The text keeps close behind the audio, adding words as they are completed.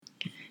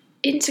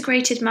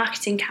Integrated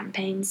marketing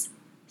campaigns,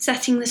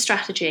 setting the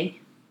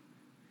strategy.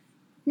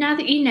 Now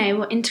that you know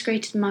what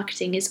integrated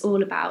marketing is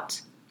all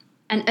about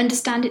and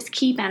understand its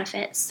key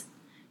benefits,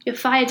 you're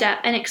fired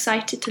up and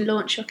excited to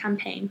launch your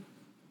campaign.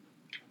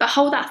 But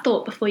hold that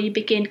thought before you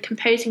begin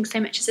composing so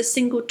much as a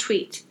single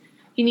tweet.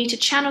 You need to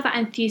channel that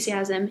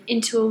enthusiasm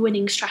into a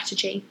winning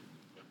strategy.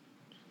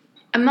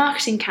 A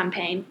marketing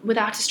campaign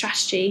without a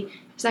strategy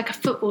is like a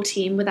football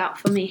team without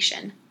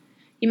formation.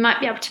 You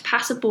might be able to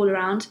pass a ball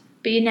around,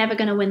 but you're never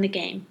going to win the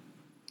game.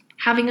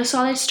 Having a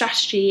solid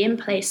strategy in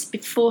place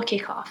before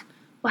kickoff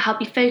will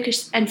help you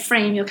focus and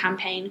frame your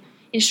campaign,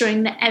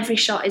 ensuring that every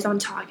shot is on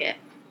target.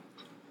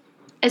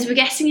 As we're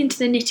getting into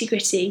the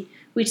nitty-gritty,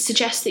 we'd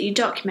suggest that you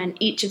document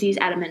each of these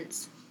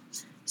elements.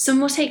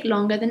 Some will take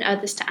longer than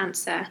others to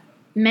answer.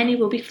 Many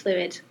will be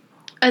fluid.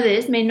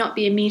 Others may not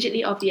be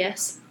immediately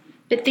obvious,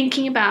 but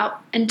thinking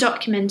about and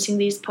documenting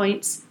these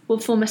points will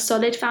form a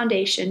solid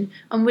foundation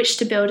on which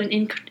to build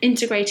an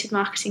integrated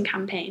marketing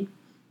campaign.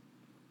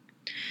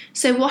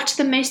 So what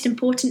are the most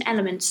important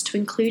elements to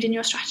include in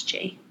your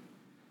strategy?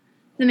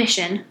 The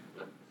mission,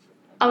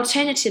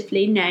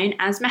 alternatively known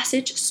as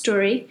message,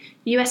 story,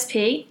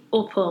 USP,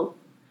 or pull.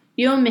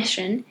 Your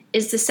mission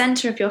is the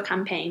centre of your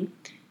campaign,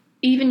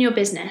 even your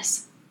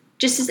business.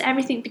 Just as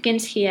everything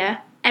begins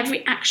here,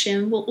 every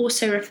action will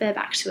also refer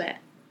back to it.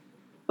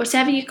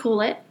 Whatever you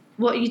call it,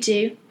 what you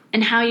do,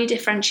 and how you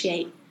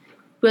differentiate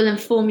will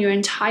inform your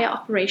entire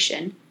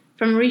operation,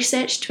 from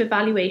research to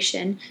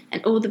evaluation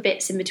and all the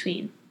bits in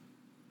between.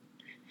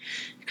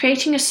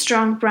 Creating a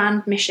strong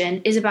brand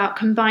mission is about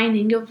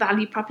combining your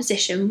value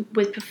proposition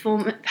with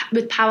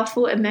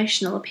powerful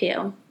emotional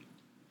appeal.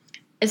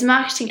 As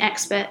marketing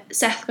expert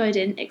Seth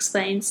Godin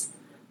explains,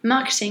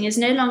 marketing is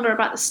no longer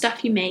about the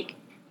stuff you make,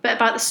 but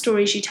about the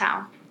stories you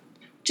tell.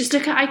 Just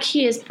look at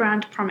IKEA's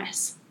brand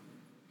promise.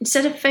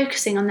 Instead of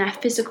focusing on their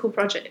physical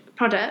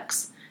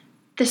products,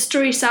 the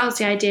story sells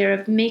the idea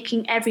of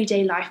making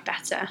everyday life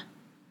better.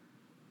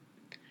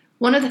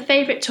 One of the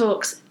favourite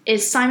talks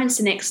is Simon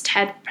Sinek's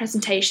TED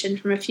presentation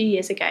from a few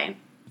years ago.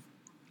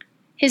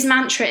 His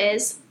mantra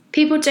is,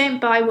 people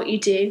don't buy what you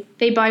do,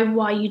 they buy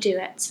why you do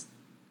it.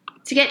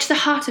 To get to the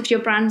heart of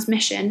your brand's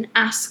mission,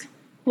 ask,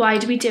 why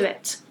do we do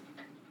it?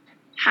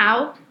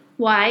 How,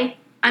 why,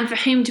 and for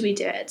whom do we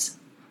do it?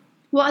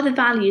 What are the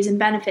values and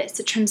benefits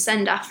that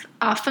transcend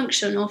our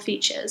functional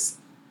features?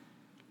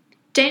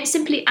 Don't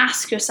simply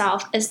ask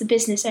yourself as the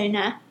business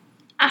owner,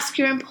 ask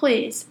your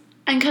employees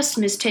and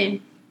customers too.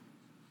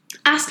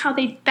 Ask how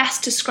they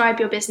best describe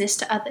your business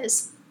to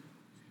others.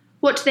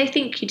 What do they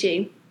think you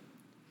do?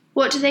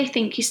 What do they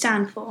think you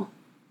stand for?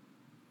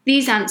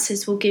 These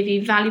answers will give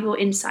you valuable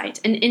insight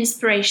and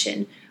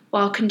inspiration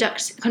while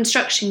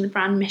constructing the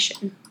brand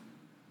mission.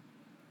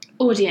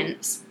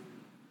 Audience.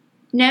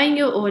 Knowing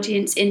your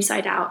audience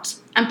inside out,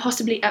 and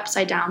possibly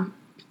upside down,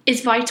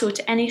 is vital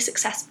to any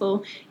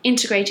successful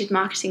integrated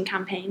marketing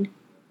campaign.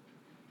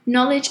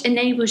 Knowledge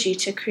enables you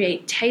to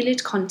create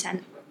tailored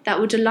content that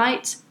will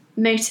delight,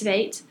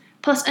 motivate,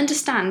 plus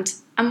understand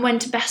and when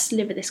to best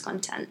deliver this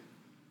content.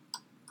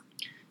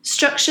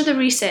 Structure the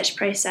research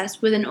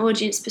process with an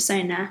audience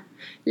persona,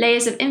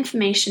 layers of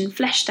information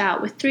fleshed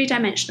out with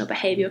three-dimensional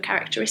behavioural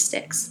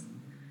characteristics.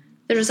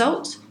 The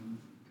result?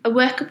 A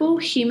workable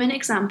human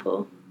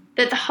example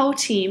that the whole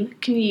team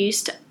can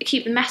use to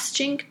keep the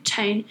messaging,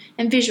 tone,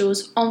 and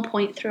visuals on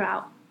point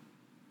throughout.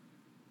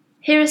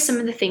 Here are some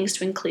of the things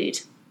to include.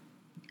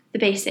 The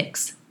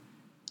basics: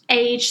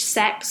 age,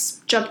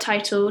 sex, job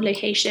title,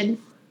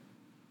 location.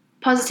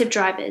 Positive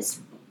drivers.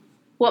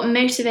 What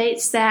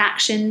motivates their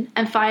action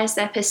and fires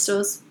their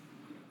pistols?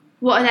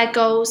 What are their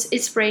goals,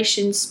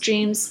 inspirations,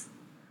 dreams?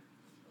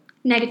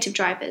 Negative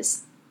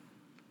drivers.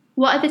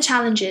 What are the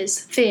challenges,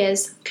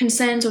 fears,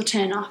 concerns, or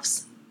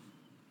turn-offs?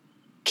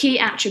 Key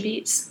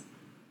attributes.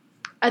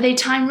 Are they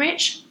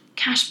time-rich,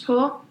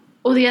 cash-poor,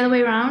 or the other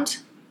way around?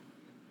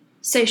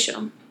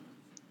 Social.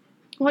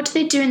 What do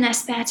they do in their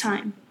spare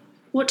time?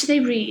 What do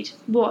they read,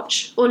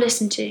 watch, or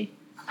listen to?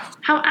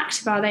 How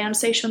active are they on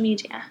social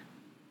media?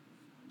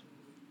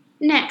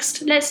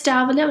 Next, let's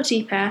delve a little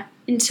deeper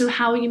into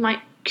how you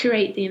might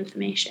curate the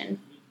information.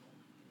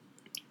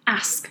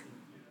 Ask.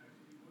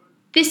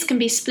 This can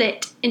be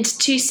split into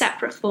two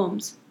separate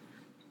forms,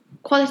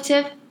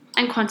 qualitative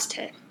and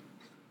quantitative.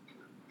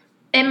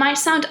 It might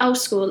sound old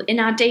school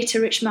in our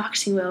data-rich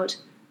marketing world,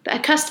 but a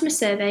customer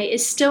survey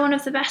is still one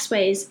of the best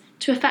ways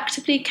to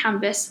effectively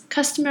canvass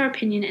customer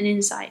opinion and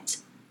insight.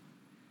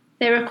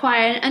 They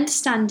require an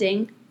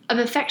understanding of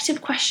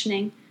effective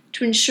questioning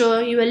to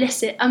ensure you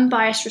elicit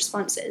unbiased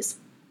responses.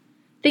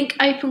 Think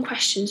open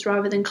questions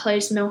rather than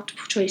closed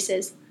multiple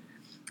choices,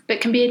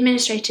 but can be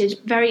administered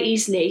very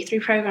easily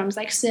through programs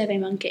like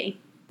SurveyMonkey.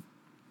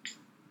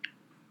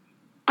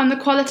 On the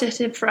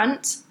qualitative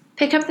front,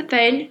 pick up the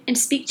phone and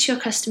speak to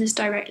your customers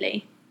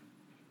directly.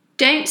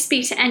 Don't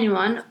speak to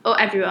anyone or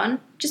everyone,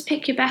 just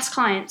pick your best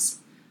clients,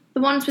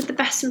 the ones with the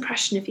best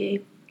impression of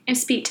you, and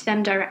speak to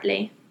them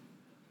directly.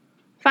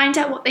 Find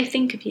out what they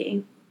think of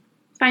you.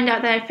 Find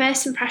out their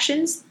first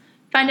impressions,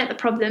 find out the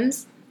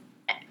problems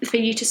for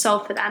you to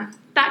solve for them.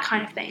 that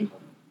kind of thing.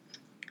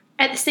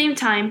 At the same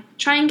time,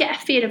 try and get a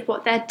feel of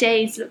what their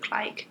days look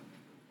like.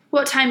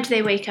 What time do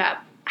they wake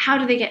up? How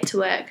do they get to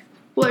work?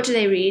 What do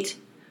they read?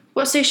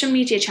 What social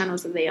media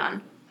channels are they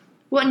on?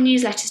 What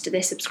newsletters do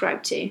they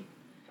subscribe to?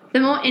 The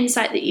more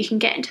insight that you can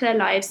get into their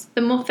lives,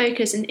 the more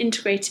focused and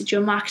integrated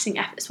your marketing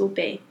efforts will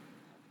be.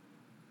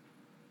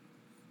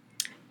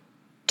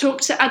 Talk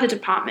to other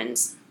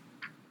departments.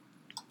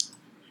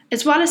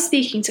 As well as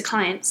speaking to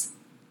clients,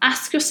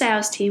 ask your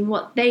sales team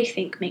what they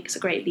think makes a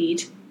great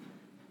lead.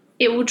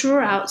 It will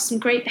draw out some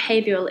great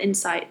behavioural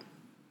insight.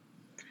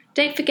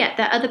 Don't forget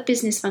that other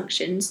business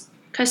functions,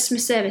 customer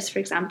service for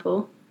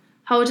example,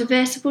 hold a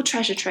veritable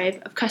treasure trove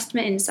of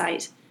customer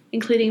insight,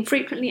 including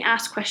frequently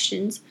asked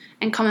questions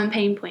and common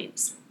pain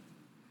points.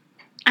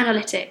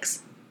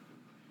 Analytics.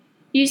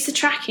 Use the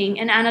tracking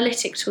and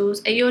analytic tools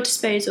at your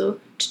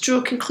disposal to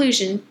draw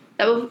conclusions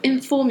that will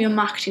inform your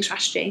marketing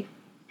strategy.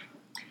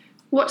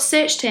 What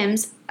search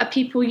terms are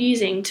people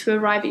using to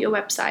arrive at your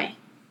website?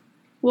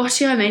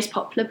 What are your most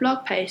popular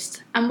blog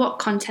posts and what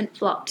content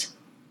flopped?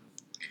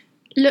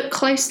 Look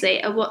closely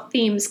at what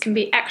themes can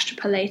be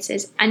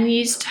extrapolated and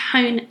used to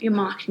hone your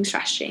marketing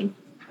strategy.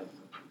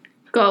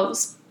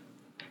 Goals.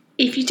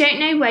 If you don't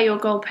know where your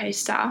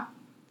goalposts are,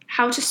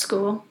 how to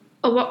score,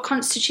 or what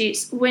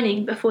constitutes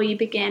winning before you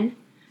begin,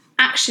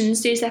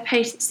 actions lose their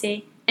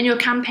potency and your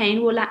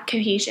campaign will lack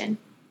cohesion.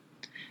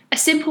 A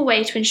simple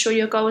way to ensure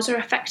your goals are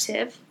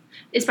effective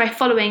is by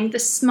following the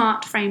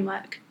SMART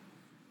framework.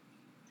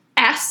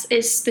 S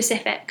is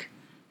specific,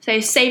 so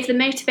save the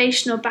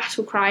motivational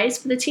battle cries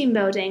for the team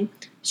building.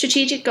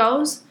 Strategic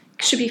goals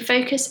should be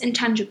focused and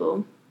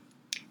tangible.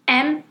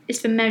 M is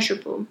for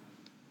measurable.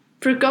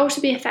 For a goal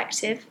to be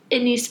effective,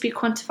 it needs to be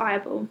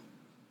quantifiable.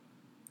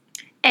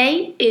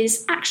 A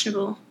is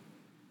actionable.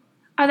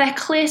 Are there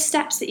clear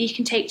steps that you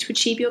can take to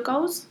achieve your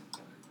goals?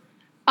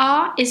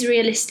 R is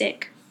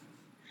realistic.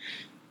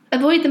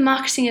 Avoid the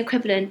marketing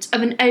equivalent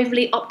of an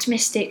overly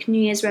optimistic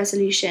New Year's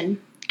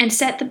resolution and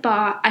set the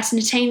bar at an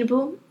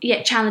attainable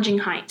yet challenging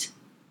height.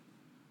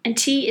 And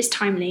T is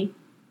timely.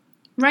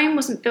 Rome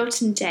wasn't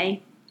built in a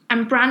day,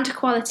 and brand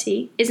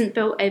equality isn't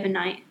built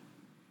overnight.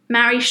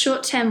 Marry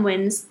short-term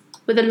wins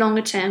with the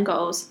longer-term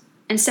goals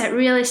and set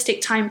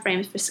realistic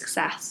timeframes for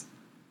success.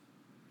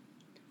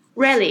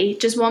 Rarely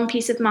does one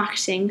piece of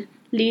marketing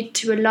lead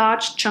to a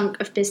large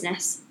chunk of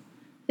business.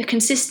 The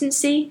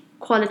consistency,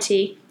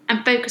 quality,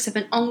 and focus of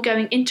an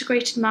ongoing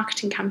integrated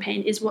marketing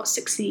campaign is what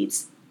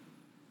succeeds.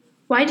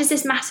 Why does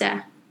this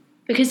matter?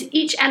 Because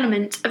each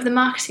element of the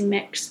marketing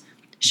mix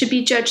should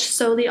be judged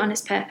solely on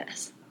its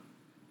purpose.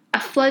 A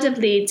flood of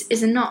leads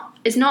is not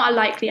a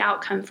likely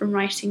outcome from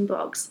writing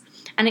blogs,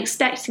 and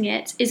expecting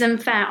it is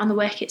unfair on the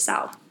work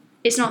itself.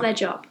 It's not their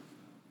job.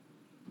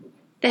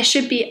 There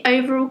should be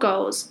overall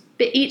goals,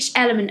 but each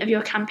element of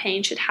your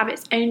campaign should have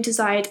its own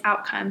desired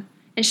outcome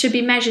and should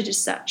be measured as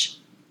such.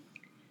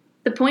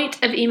 The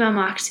point of email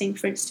marketing,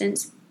 for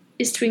instance,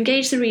 is to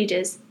engage the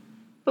readers,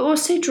 but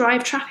also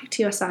drive traffic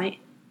to your site,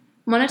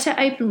 monitor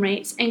open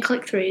rates and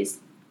click-throughs.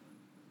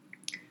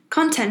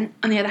 Content,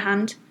 on the other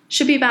hand,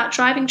 should be about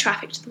driving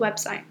traffic to the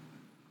website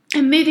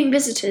and moving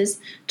visitors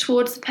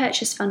towards the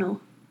purchase funnel.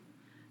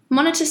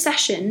 Monitor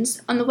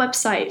sessions on the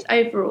website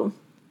overall,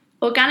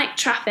 organic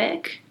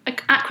traffic,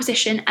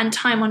 acquisition and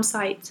time on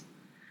site.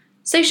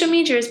 Social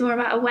media is more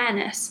about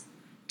awareness.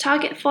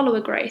 Target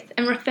follower growth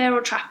and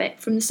referral traffic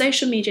from the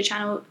social media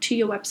channel to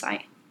your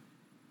website.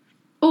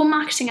 All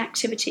marketing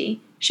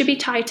activity should be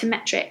tied to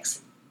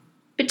metrics,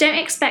 but don't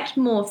expect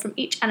more from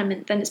each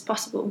element than is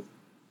possible.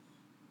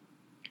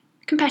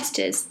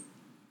 Competitors.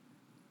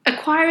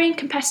 Acquiring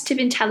competitive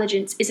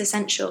intelligence is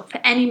essential for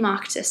any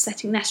marketer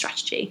setting their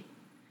strategy.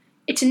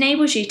 It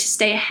enables you to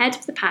stay ahead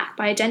of the pack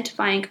by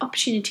identifying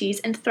opportunities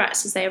and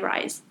threats as they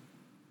arise.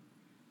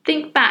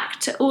 Think back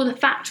to all the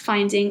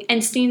fact-finding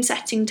and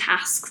scene-setting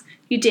tasks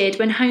you did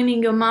when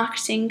honing your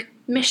marketing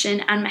mission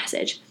and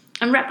message,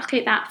 and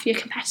replicate that for your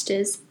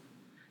competitors.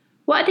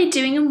 What are they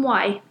doing and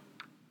why?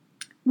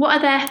 What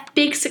are their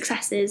big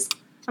successes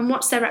and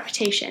what's their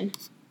reputation?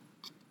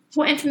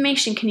 What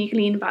information can you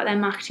glean about their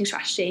marketing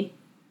strategy?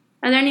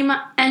 Are there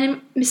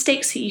any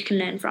mistakes that you can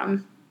learn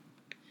from?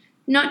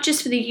 Not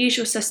just for the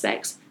usual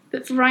suspects,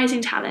 but for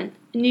rising talent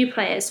and new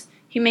players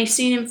who may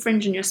soon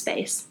infringe on your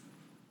space.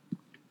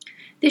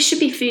 This should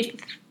be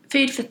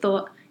food for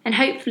thought, and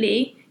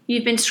hopefully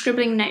you've been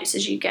scribbling notes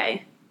as you go.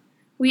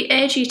 We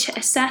urge you to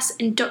assess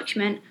and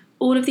document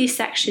all of these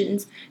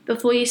sections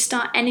before you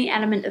start any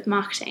element of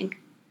marketing.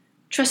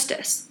 Trust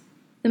us,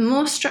 the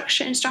more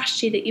structure and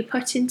strategy that you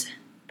put into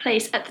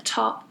place at the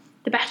top,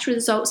 the better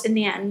results in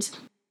the end.